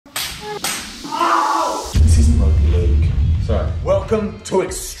Welcome to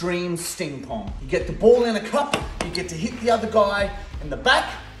Extreme Sting Pong. You get the ball in a cup, you get to hit the other guy in the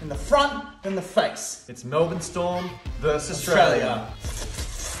back, in the front, in the face. It's Melbourne Storm versus Australia.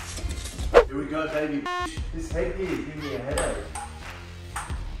 Here we go, baby. This headgear is giving me a headache.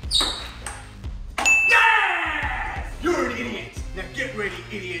 Yes! You're an idiot. Now get ready,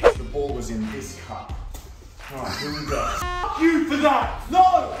 idiot. The ball was in this cup. Alright, here we go. Fuck you for that!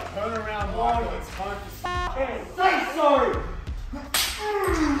 No! Turn around, Marty. It's time to say sorry!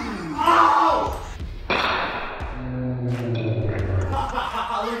 Ow!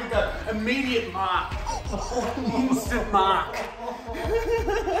 Look at that immediate mark. Instant mark.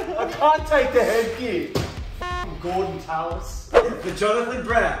 I can't take the headgear. Gordon Tallis. For Jonathan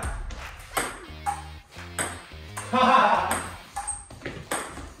Brown.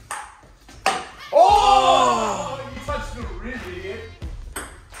 Oh! You touched the rim, idiot.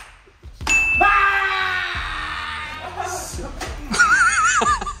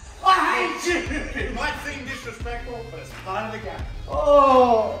 I hate you! It might seem disrespectful, but it's part of the game.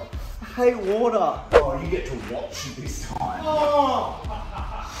 Oh! I hate water. Oh, you get to watch this time. Oh!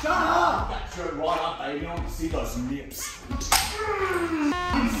 Shut up! That shirt right up, baby. I want to see those nips.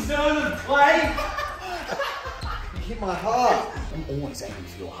 You son of clay! You hit my heart. I'm always aiming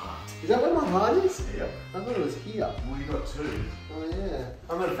for your heart. Is that where my heart is? Yep. I thought it was here. Well, you got two. Oh yeah.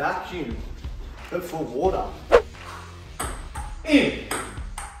 I'm a vacuum, but for water. In.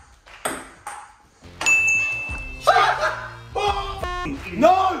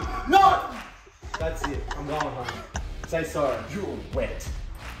 No! No! That's it. I'm going home. Say sorry. You're wet.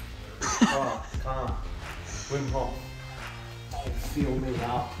 Oh, calm. Wim Hof. Fill me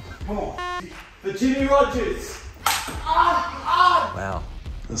up. Come on. The Jimmy Rogers. Wow,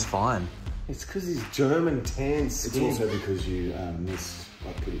 that's fine. It's because he's German tan skin. It's also because you missed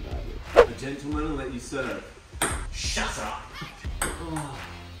like pretty badly. A gentleman will let you serve. Shut up. Oh.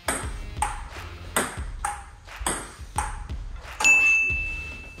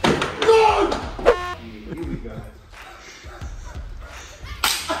 Here we go.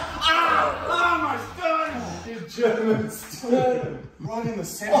 My stone! You German stone! Right in the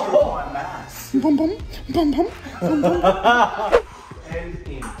center of my mass. Bum bum, bum bum, bum bum. And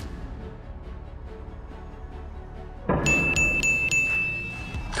in.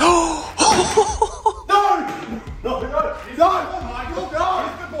 No! Michael, no!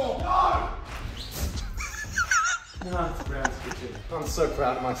 Hit the ball! No! No, it's Brown's kitchen. I'm so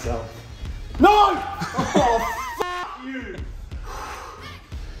proud of myself. No! Oh, fuck you!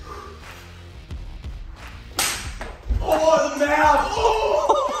 Oh, the mouth!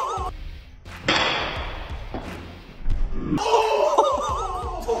 Oh!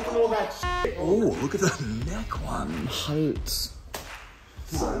 Oh! Talking all that shit. Oh, look at the neck one. Hurts.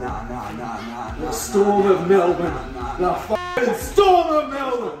 Nah. The storm of Melbourne. The fucking storm of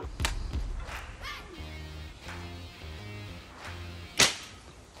Melbourne.